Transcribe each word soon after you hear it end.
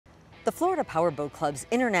The Florida Powerboat Club's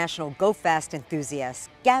international Go Fast enthusiasts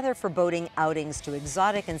gather for boating outings to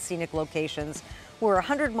exotic and scenic locations where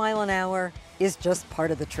 100 miles an hour is just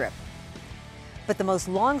part of the trip. But the most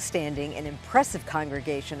long-standing and impressive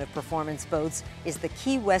congregation of performance boats is the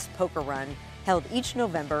Key West Poker Run, held each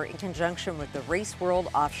November in conjunction with the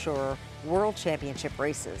YachtWorld Offshore World Championship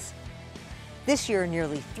races. This year,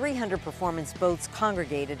 nearly 300 performance boats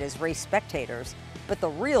congregated as race spectators, but the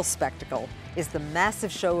real spectacle is the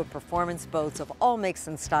massive show of performance boats of all makes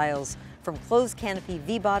and styles, from closed canopy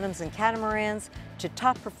V-bottoms and catamarans to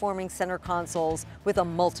top-performing center consoles with a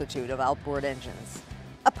multitude of outboard engines.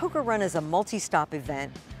 A poker run is a multi-stop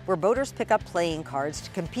event where boaters pick up playing cards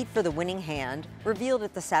to compete for the winning hand, revealed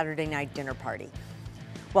at the Saturday night dinner party.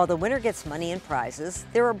 While the winner gets money and prizes,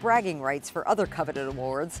 there are bragging rights for other coveted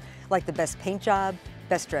awards, like the best paint job,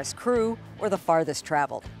 best dressed crew, or the farthest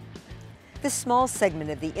traveled. This small segment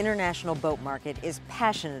of the international boat market is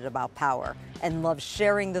passionate about power and loves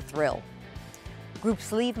sharing the thrill.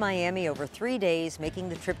 Groups leave Miami over 3 days, making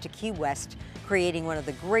the trip to Key West, creating one of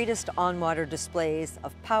the greatest on-water displays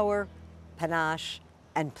of power, panache,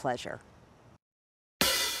 and pleasure.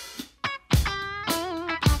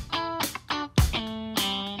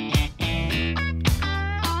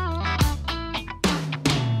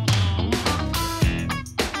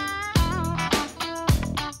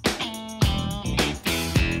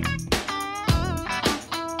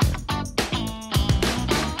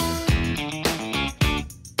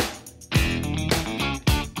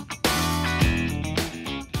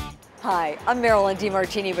 Hi, I'm Marilyn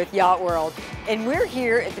DiMartini with YachtWorld, and we're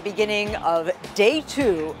here at the beginning of day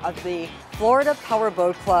 2 of the Florida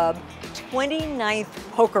Powerboat Club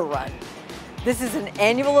 29th Poker Run. This is an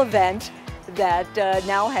annual event that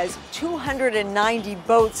now has 290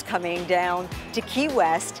 boats coming down to Key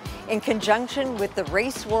West in conjunction with the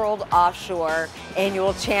YachtWorld Offshore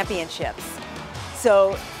Annual Championships.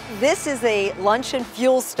 So this is a lunch and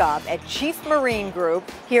fuel stop at Chief Marine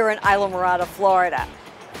Group here in Islamorada, Florida.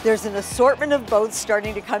 There's an assortment of boats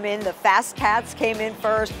starting to come in. The Fast Cats came in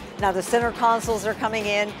first. Now the center consoles are coming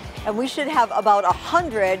in. And we should have about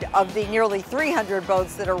 100 of the nearly 300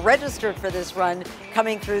 boats that are registered for this run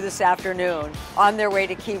coming through this afternoon on their way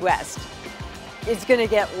to Key West. It's going to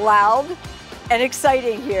get loud and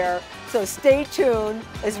exciting here. So stay tuned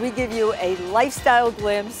as we give you a lifestyle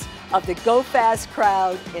glimpse of the Go Fast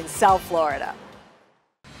crowd in South Florida.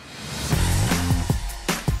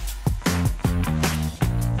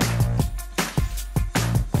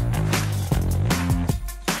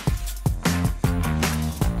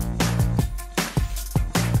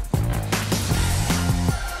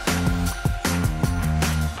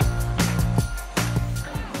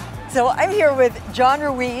 So I'm here with John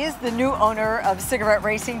Ruiz, the new owner of Cigarette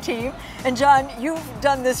Racing Team. And John, you've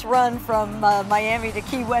done this run from Miami to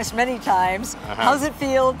Key West many times. How's it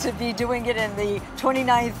feel to be doing it in the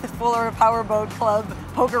 29th Florida Powerboat Club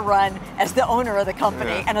Poker Run as the owner of the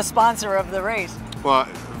company and a sponsor of the race? Well,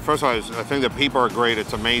 first of all, I think the people are great.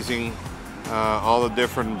 It's amazing. All the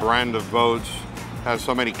different brand of boats have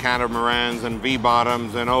so many catamarans and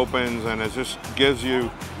V-bottoms and opens, and it just gives you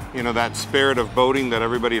that spirit of boating that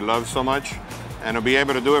everybody loves so much. And to be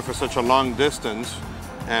able to do it for such a long distance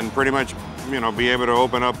and pretty much, be able to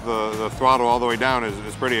open up the throttle all the way down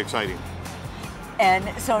is pretty exciting. And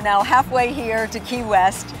so now halfway here to Key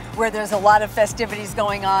West, where there's a lot of festivities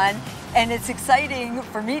going on. And it's exciting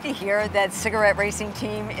for me to hear that Cigarette Racing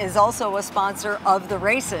Team is also a sponsor of the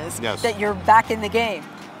races, that you're back in the game.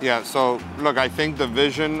 Yeah, so look, I think the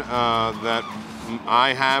vision that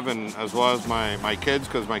I have, and as well as my kids,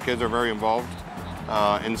 because my kids are very involved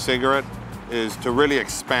in Cigarette, is to really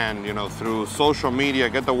expand, through social media,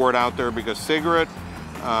 get the word out there, because Cigarette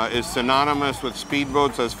is synonymous with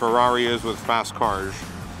speedboats as Ferrari is with fast cars.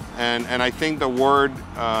 And I think the word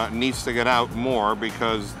needs to get out more,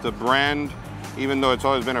 because the brand, even though it's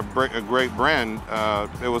always been a great brand,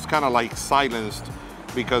 it was kind of like silenced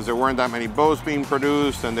because there weren't that many boats being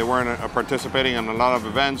produced and they weren't participating in a lot of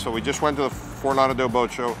events. So we just went to the Fort Lauderdale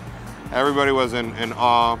Boat Show. Everybody was in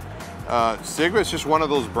awe. Cigarette's just one of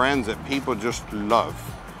those brands that people just love.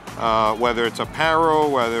 Whether it's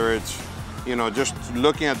apparel, whether it's just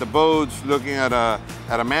looking at the boats, looking at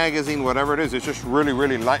a magazine, whatever it is, it's just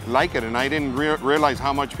really like it. And I didn't realize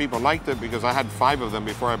how much people liked it because I had 5 of them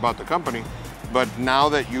before I bought the company. But now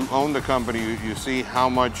that you own the company, you see how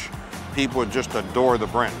much people just adore the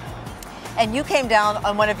brand. And you came down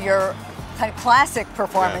on one of your kind of classic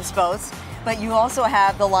performance boats, but you also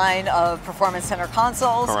have the line of performance center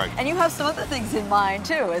consoles. Correct. And you have some other things in mind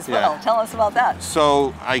too as well. Tell us about that.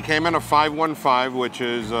 So I came in a 515, which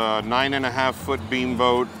is a 9.5-foot beam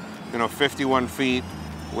boat, 51 feet.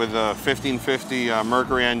 with 1550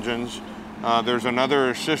 Mercury engines. There's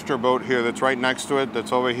another sister boat here that's right next to it,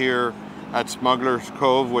 that's over here at Smuggler's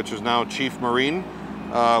Cove, which is now Chief Marine.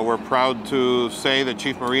 We're proud to say that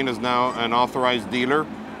Chief Marine is now an authorized dealer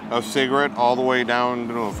of cigarette all the way down,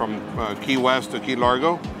 you know, from Key West to Key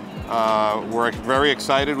Largo. We're very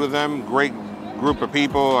excited with them. Great group of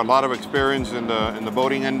people, a lot of experience in the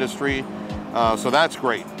boating industry. So that's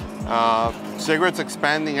great. Cigarette's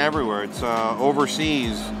expanding everywhere. It's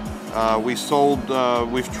overseas.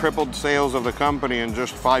 We've tripled sales of the company in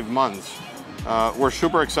just 5 months. We're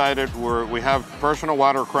super excited. We have personal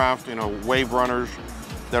watercraft, you know, wave runners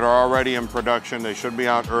that are already in production. They should be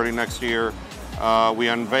out early next year. We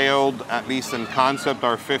unveiled, at least in concept,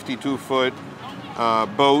 our 52-foot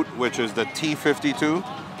boat, which is the T52,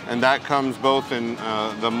 and that comes both in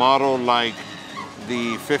the model like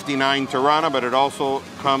the 59 Tirana, but it also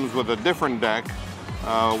comes with a different deck,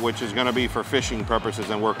 which is going to be for fishing purposes,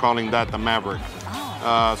 and we're calling that the Maverick.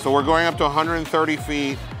 So we're going up to 130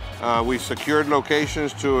 feet. We've secured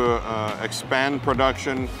locations to expand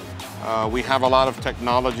production. We have a lot of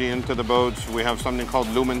technology into the boats. We have something called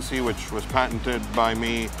Lumency, which was patented by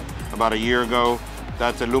me about a year ago.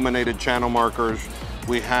 That's illuminated channel markers.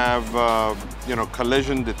 We have, you know,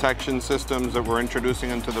 collision detection systems that we're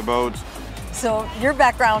introducing into the boats. So your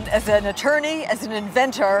background as an attorney, as an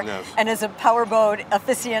inventor, yes, and as a powerboat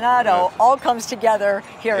aficionado, yes, all comes together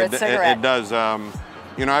here at Cigarette. It does.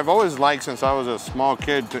 You know, I've always liked, since I was a small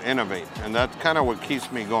kid, to innovate, and that's kind of what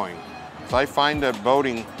keeps me going. So I find that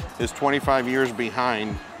boating is 25 years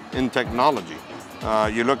behind in technology.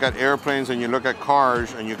 You look at airplanes and you look at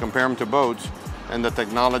cars and you compare them to boats, and the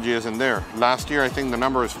technology isn't there. Last year, I think the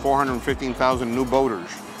number is 415,000 new boaters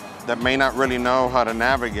that may not really know how to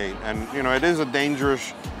navigate. And you know, it is a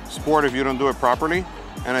dangerous sport if you don't do it properly.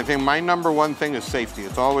 And I think my #1 thing is safety.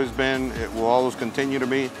 It's always been, it will always continue to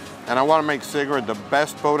be. And I want to make Cigarette the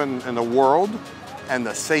best boat in the world and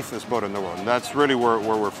the safest boat in the world. And that's really where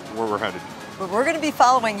we're headed. But we're going to be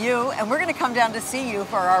following you, and we're going to come down to see you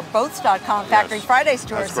for our Boats.com Factory Fridays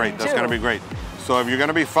tour. That's great. Soon, that's going to be great. So if you're going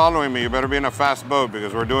to be following me, you better be in a fast boat,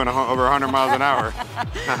 because we're doing over 100 miles an hour.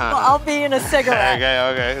 Well, I'll be in a Cigarette.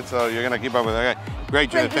 Okay. So you're going to keep up with it. Okay.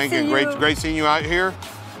 Great, Jenna. Thank you. Great seeing you out here.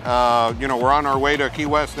 You know, we're on our way to Key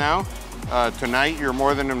West now. Tonight, you're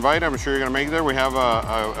more than invited. I'm sure you're going to make it there. We have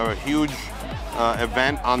a huge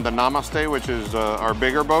event on the Namaste, which is our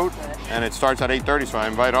bigger boat, and it starts at 8:30, so I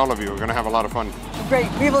invite all of you. We're going to have a lot of fun.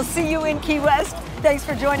 Great. We will see you in Key West. Thanks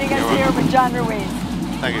for joining us here with John Ruiz.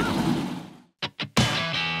 Thank you.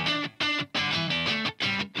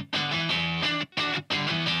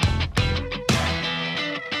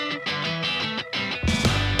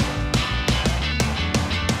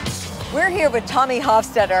 We're here with Tommy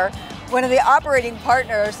Hofstetter, one of the operating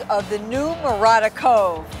partners of the new Murata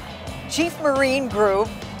Cove. Chief Marine Group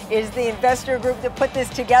is the investor group that put this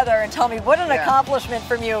together. And tell me, what an accomplishment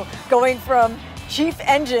from you, going from Chief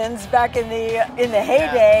Engines back in the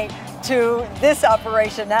heyday to this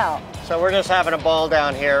operation now. So we're just having a ball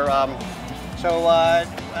down here. About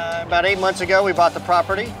 8 months ago, we bought the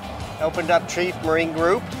property, opened up Chief Marine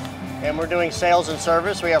Group, and we're doing sales and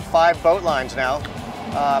service. We have 5 boat lines now.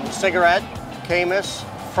 Cigarette, Camus,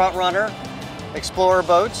 Front Runner, Explorer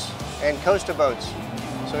boats, and Costa boats.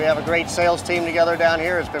 So we have a great sales team together down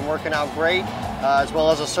here. It's been working out great, as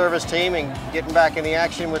well as a service team, and getting back in the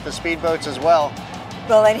action with the speedboats as well.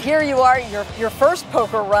 Well, and here you are, your first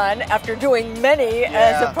poker run after doing many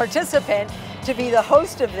as a participant, to be the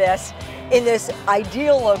host of this in this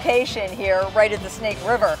ideal location here, right at the Snake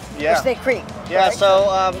River, or Snake Creek. Yeah, right?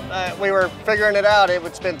 So we were figuring it out.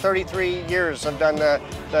 It's been 33 years I've done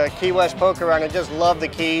the Key West poker run. I just love the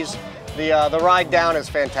Keys. The ride down is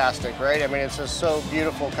fantastic, right? I mean, it's just so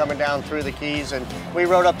beautiful coming down through the Keys. And we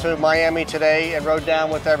rode up to Miami today and rode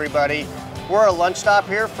down with everybody. We're a lunch stop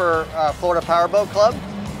here for Florida Powerboat Club,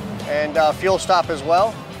 and fuel stop as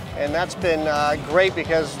well. And that's been great,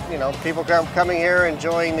 because you know, people coming here,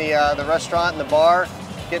 enjoying the restaurant and the bar,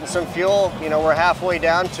 getting some fuel. You know, we're halfway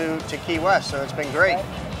down to Key West, so it's been great.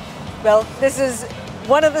 Well, this is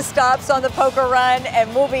one of the stops on the poker run,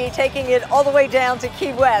 and we'll be taking it all the way down to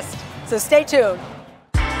Key West. So stay tuned.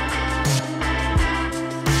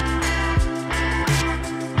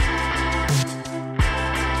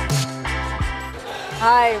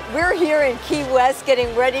 Hi, we're here in Key West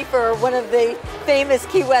getting ready for one of the famous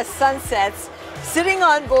Key West sunsets, sitting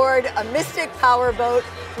on board a Mystic powerboat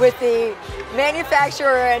with the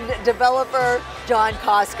manufacturer and developer, John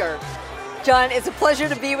Kosker. John, it's a pleasure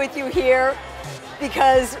to be with you here,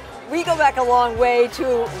 because we go back a long way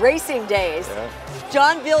to racing days.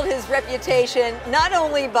 John built his reputation not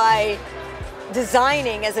only by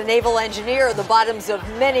designing as a naval engineer the bottoms of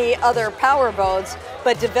many other powerboats,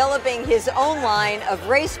 but developing his own line of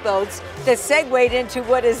race boats that segued into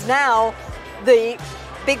what is now the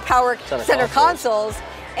big power center consoles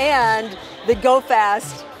and the Go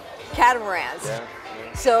Fast catamarans. Yeah.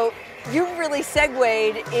 So you really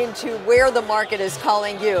segued into where the market is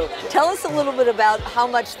calling you. Tell us a little bit about how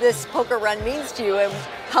much this poker run means to you and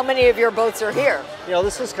how many of your boats are here. You know,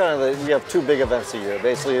 this is kind of we have two big events a year.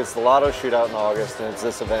 Basically, it's the Lotto Shootout in August and it's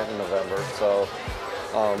this event in November. So,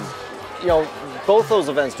 you know, both those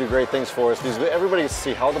events do great things for us because everybody gets to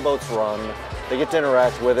see how the boats run. They get to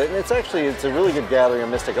interact with it, and it's a really good gathering of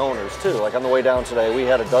Mystic owners too. Like on the way down today, we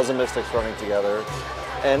had a dozen Mystics running together.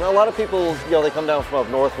 And a lot of people, you know, they come down from up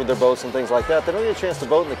north with their boats and things like that. They don't get a chance to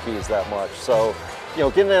boat in the Keys that much. So, you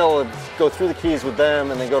know, getting able to go through the Keys with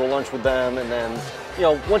them and then go to lunch with them, and then, you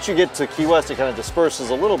know, once you get to Key West, it kind of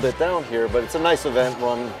disperses a little bit down here, but it's a nice event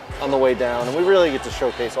run on the way down, and we really get to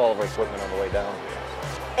showcase all of our equipment on the way down.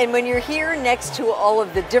 And when you're here next to all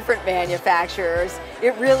of the different manufacturers,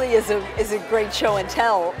 it really is a great show and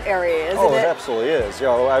tell area, isn't it? Oh, it absolutely is. You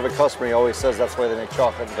know, I have a customer who always says that's why they make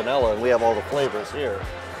chocolate and vanilla, and we have all the flavors here.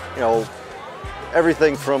 You know,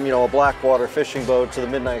 everything from, you know, a Blackwater fishing boat to the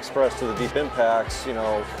Midnight Express to the Deep Impacts, you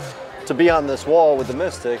know, to be on this wall with the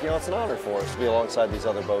Mystic, you know, it's an honor for us to be alongside these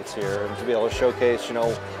other boats here and to be able to showcase, you know,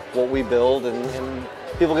 what we build, and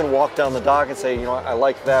people can walk down the dock and say, you know, I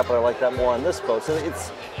like that, but I like that more on this boat. So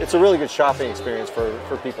it's a really good shopping experience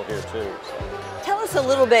for people here too. So. Tell us a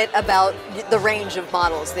little bit about the range of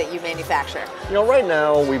models that you manufacture. You know, right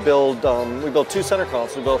now we build two center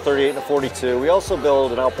consoles. We build 38 and a 42. We also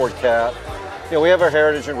build an outboard cat. You know, we have our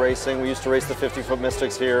heritage in racing. We used to race the 50-foot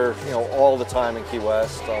Mystics here, you know, all the time in Key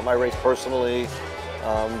West. I race personally.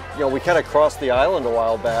 You know, we kind of crossed the island a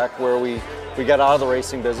while back where we got out of the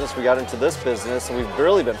racing business, we got into this business, and we've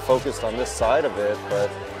really been focused on this side of it. But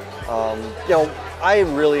you know, I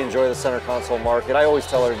really enjoy the center console market. I always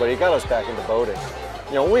tell everybody, it got us back into boating.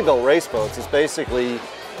 You know, when we built race boats, it's basically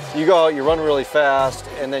you go out, you run really fast,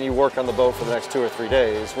 and then you work on the boat for the next 2 or 3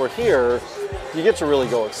 days. We're here, you get to really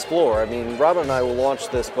go explore. I mean, Robin and I will launch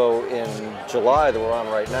this boat in July that we're on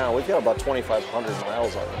right now. We've got about 2,500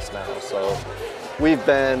 miles on this now. So we've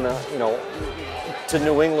been, you know, to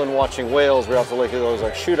New England watching whales. We're out to Lake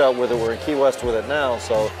Ozark Shootout with it. We're in Key West with it now.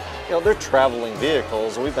 So, you know, they're traveling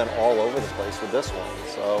vehicles, and we've been all over the place with this one.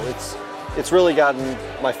 So it's really gotten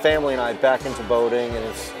my family and I back into boating,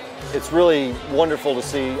 and it's really wonderful to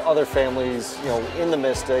see other families, you know, in the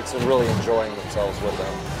Mystics and really enjoying themselves with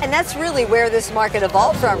them. And that's really where this market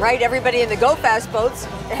evolved from, right? Everybody in the Go Fast boats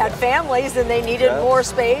had families, and they needed more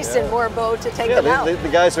space and more boat to take them out. The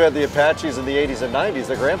guys who had the Apaches in the 80s and 90s,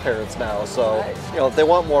 they're grandparents now. So, you know, they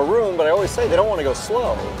want more room, but I always say they don't want to go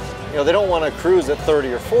slow. You know, they don't want to cruise at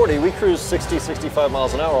 30 or 40. We cruise 60, 65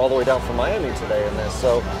 miles an hour all the way down from Miami today in this.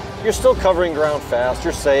 So you're still covering ground fast,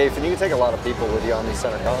 you're safe, and you can take a lot of people with you on these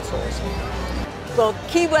center consoles. Well,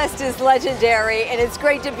 Key West is legendary, and it's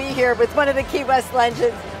great to be here with one of the Key West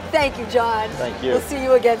legends. Thank you, John. Thank you. We'll see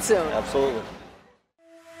you again soon. Absolutely.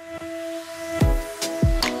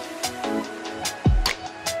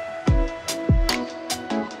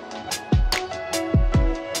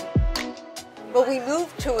 But we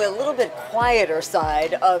moved to a little bit quieter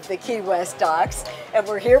side of the Key West docks, and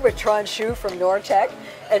we're here with Tron Shu from Nortec,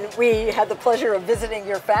 and we had the pleasure of visiting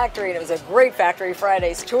your factory, and it was a great Factory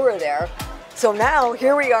Fridays tour there. So now,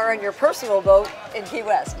 here we are on your personal boat in Key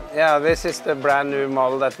West. Yeah, this is the brand new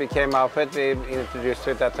model that we came up with. We introduced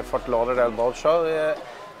it at the Fort Lauderdale Boat Show,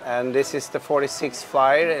 and this is the 46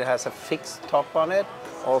 Flyer. It has a fixed top on it,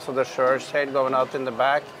 also the shore shade going out in the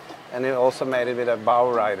back, and it also made it with a bow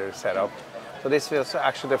rider setup. So this was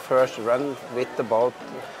actually the first run with the boat,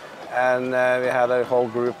 and we had a whole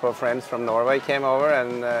group of friends from Norway came over,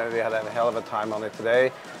 and we had a hell of a time on it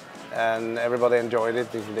today, and everybody enjoyed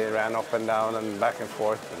it. They ran up and down and back and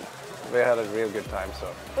forth, and we had a real good time.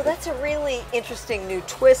 So. Well, that's a really interesting new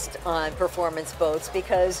twist on performance boats,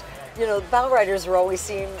 because, you know, bow riders are always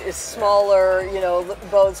seen as smaller, you know,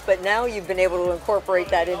 boats, but now you've been able to incorporate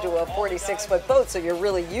that into a 46-foot boat, so you're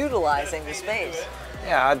really utilizing the space.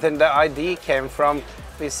 Yeah, I think the idea came from,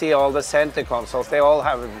 we see all the center consoles, they all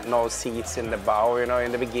have no seats in the bow. You know,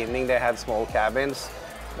 in the beginning they had small cabins,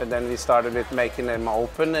 but then we started with making them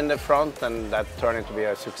open in the front, and that turned into be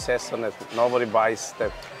a success, and nobody buys the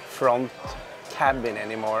front cabin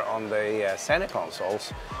anymore on the center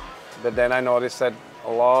consoles. But then I noticed that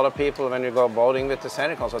a lot of people, when you go boating with the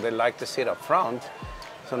center console, they like to sit up front.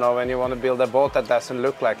 So now when you want to build a boat that doesn't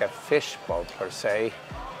look like a fish boat per se,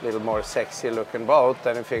 little more sexy looking boat,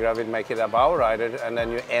 then you figure out we'd make it a bow rider, and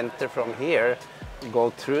then you enter from here go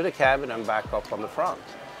through the cabin and back up on the front.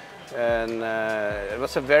 And it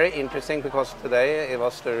was a very interesting, because today it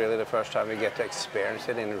was really the first time we get to experience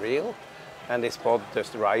it in real. And this boat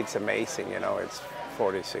just rides amazing, you know, it's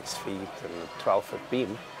 46 feet and 12-foot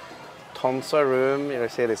beam. Tons of room, you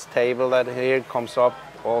see this table that here comes up,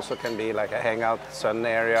 also can be like a hangout sun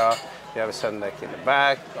area. You have a sun deck in the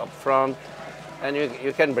back, up front, and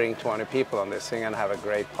you can bring 20 people on this thing and have a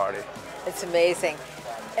great party. It's amazing.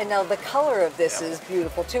 And now the color of this is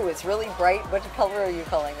beautiful too. It's really bright. What color are you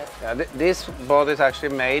calling this? Yeah, this boat is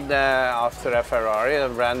actually made after a Ferrari, a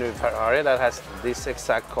brand new Ferrari that has this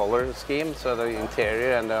exact color scheme. So the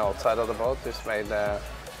interior and the outside of the boat is made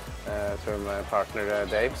through my partner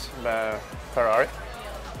Dave's Ferrari.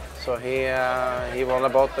 So he won a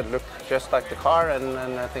boat that looked just like the car, and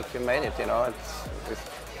I think he made it. You know, it's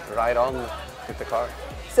right on with the car.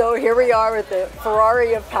 So here we are with the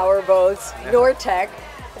Ferrari of powerboats, Nortec.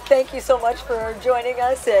 Thank you so much for joining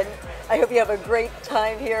us, and I hope you have a great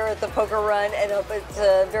time here at the Poker Run, and hope it's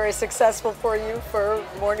very successful for you for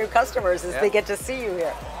more new customers as they get to see you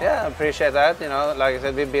here. Yeah, I appreciate that. You know, like I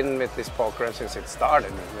said, we've been with this poker run since it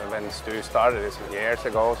started. When Stu started this years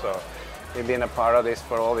ago, so we've been a part of this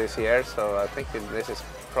for all these years. So I think this is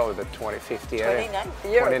probably the 25th year. 29th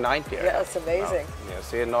year. 29th year. Yeah, that's amazing. Yeah,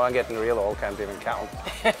 see, now I'm getting real old, can't even count.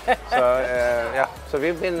 So yeah, so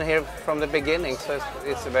we've been here from the beginning, so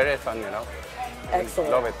it's very fun, you know.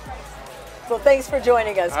 Excellent. Love it. Well, thanks for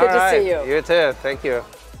joining us. Good to see you. You too. Thank you.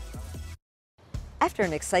 After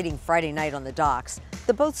an exciting Friday night on the docks,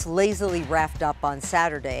 the boats lazily raft up on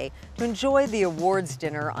Saturday to enjoy the awards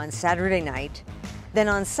dinner on Saturday night. Then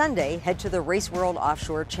on Sunday, head to the YachtWorld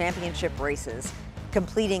Offshore Championship races,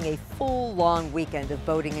 completing a full long weekend of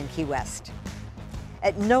boating in Key West.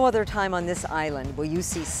 At no other time on this island will you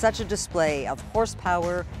see such a display of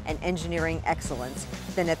horsepower and engineering excellence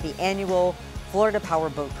than at the annual Florida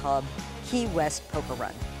Powerboat Club Key West Poker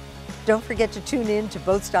Run. Don't forget to tune in to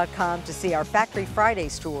boats.com to see our Factory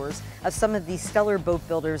Fridays tours of some of these stellar boat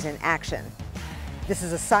builders in action. This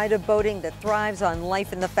is a side of boating that thrives on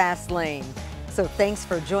life in the fast lane. So thanks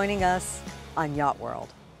for joining us on Yacht World.